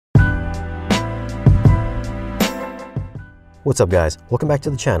What's up guys, welcome back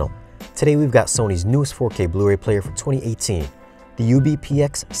to the channel. Today we've got Sony's newest 4K Blu-ray player for 2018, the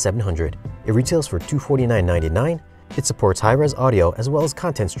UBP-X700. It retails for $249.99. It supports high-res audio as well as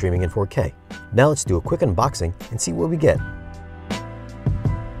content streaming in 4K. Now let's do a quick unboxing and see what we get.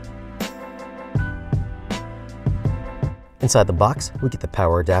 Inside the box, we get the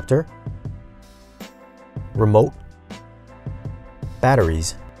power adapter, remote,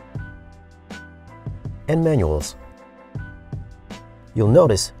 batteries, and manuals. You'll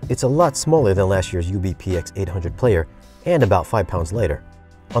notice it's a lot smaller than last year's UBP-X800 player and about 5 pounds lighter.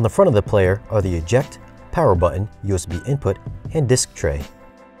 On the front of the player are the eject, power button, USB input, and disc tray.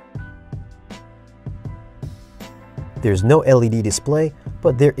 There's no LED display,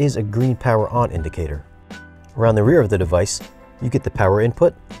 but there is a green power on indicator. Around the rear of the device, you get the power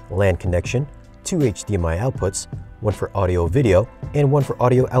input, LAN connection, 2 HDMI outputs, one for audio video, and one for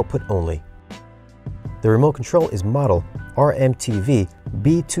audio output only. The remote control is model RMTV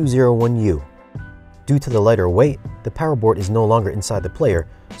B201U. Due to the lighter weight, the power board is no longer inside the player,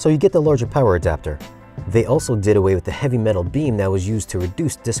 so you get the larger power adapter. They also did away with the heavy metal beam that was used to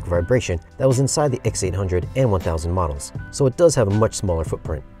reduce disc vibration that was inside the X800 and 1000 models, so it does have a much smaller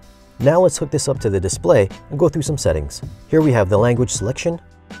footprint. Now let's hook this up to the display and go through some settings. Here we have the language selection,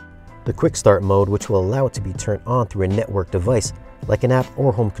 the quick start mode, which will allow it to be turned on through a network device like an app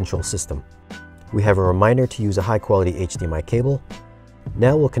or home control system. We have a reminder to use a high-quality HDMI cable.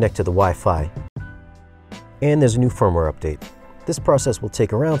 Now we'll connect to the Wi-Fi. And there's a new firmware update. This process will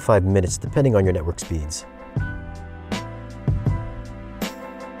take around 5 minutes depending on your network speeds.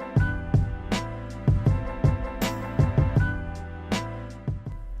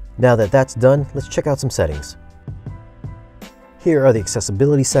 Now that that's done, let's check out some settings. Here are the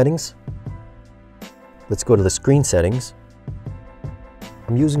accessibility settings. Let's go to the screen settings.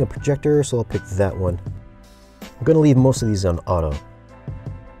 I'm using a projector, so I'll pick that one. I'm going to leave most of these on auto.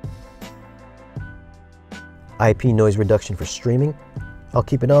 IP noise reduction for streaming. I'll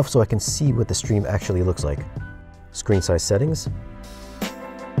keep it off so I can see what the stream actually looks like. Screen size settings.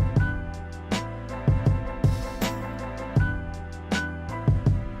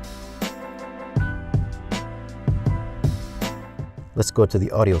 Let's go to the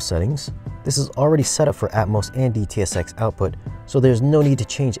audio settings. This is already set up for Atmos and DTS:X output, so there's no need to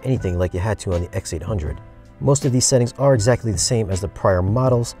change anything like you had to on the X800. Most of these settings are exactly the same as the prior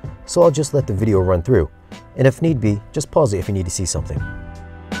models, so I'll just let the video run through. And if need be, just pause it if you need to see something.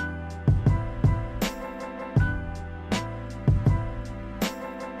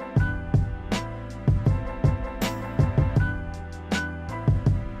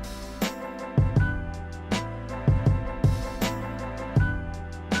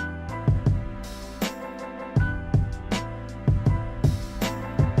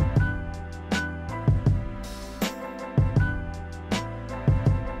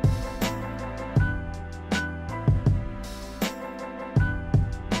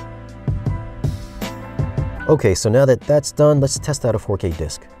 Okay, so now that that's done, let's test out a 4K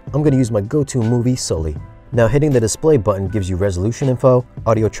disc. I'm going to use my go-to movie, Sully. Now hitting the display button gives you resolution info,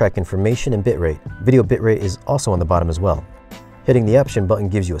 audio track information, and bitrate. Video bitrate is also on the bottom as well. Hitting the option button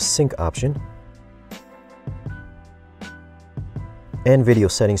gives you a sync option, and video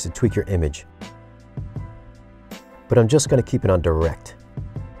settings to tweak your image. But I'm just going to keep it on direct.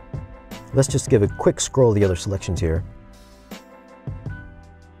 Let's just give a quick scroll of the other selections here.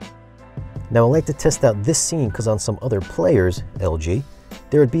 Now I like to test out this scene because on some other players, LG,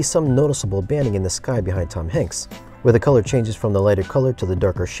 there would be some noticeable banding in the sky behind Tom Hanks. Where the color changes from the lighter color to the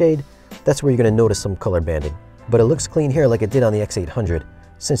darker shade, that's where you're going to notice some color banding. But it looks clean here like it did on the X800,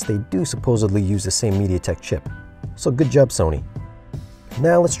 since they do supposedly use the same MediaTek chip. So good job, Sony.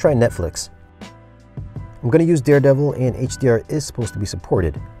 Now let's try Netflix. I'm going to use Daredevil, and HDR is supposed to be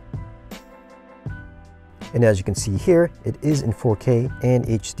supported. And as you can see here, it is in 4K and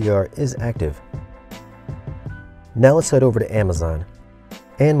HDR is active. Now let's head over to Amazon.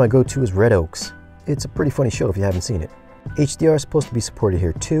 And my go-to is Red Oaks. It's a pretty funny show if you haven't seen it. HDR is supposed to be supported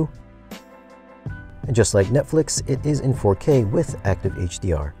here too. And just like Netflix, it is in 4K with active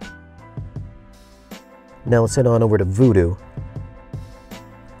HDR. Now let's head on over to Vudu.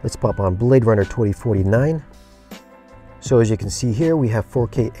 Let's pop on Blade Runner 2049. So as you can see here, we have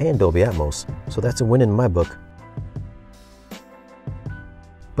 4K and Dolby Atmos, so that's a win in my book.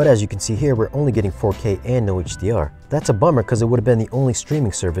 But as you can see here, we're only getting 4K and no HDR. That's a bummer because it would have been the only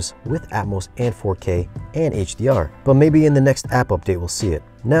streaming service with Atmos and 4K and HDR. But maybe in the next app update we'll see it.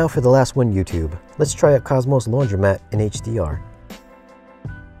 Now for the last one, YouTube. Let's try out Cosmos Laundromat in HDR.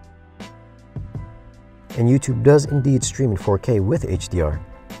 And YouTube does indeed stream in 4K with HDR.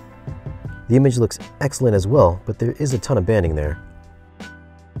 The image looks excellent as well, but there is a ton of banding there.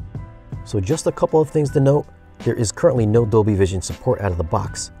 So just a couple of things to note. There is currently no Dolby Vision support out of the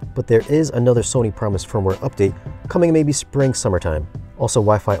box, but there is another Sony promised firmware update coming maybe spring, summertime. Also,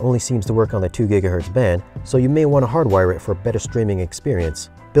 Wi-Fi only seems to work on the 2 GHz band, so you may want to hardwire it for a better streaming experience.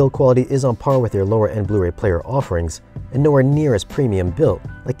 Build quality is on par with their lower-end Blu-ray player offerings, and nowhere near as premium built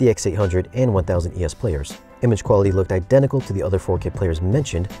like the X800 and 1000 ES players. Image quality looked identical to the other 4K players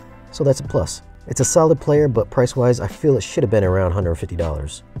mentioned, so that's a plus. It's a solid player, but price-wise, I feel it should have been around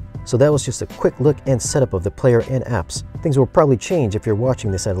 $150. So that was just a quick look and setup of the player and apps. Things will probably change if you're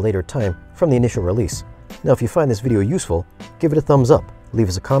watching this at a later time from the initial release. Now, if you find this video useful, give it a thumbs up, leave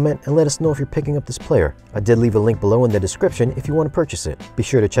us a comment, and let us know if you're picking up this player. I did leave a link below in the description if you want to purchase it. Be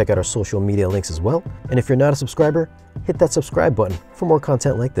sure to check out our social media links as well, and if you're not a subscriber, hit that subscribe button for more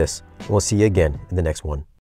content like this. And we'll see you again in the next one.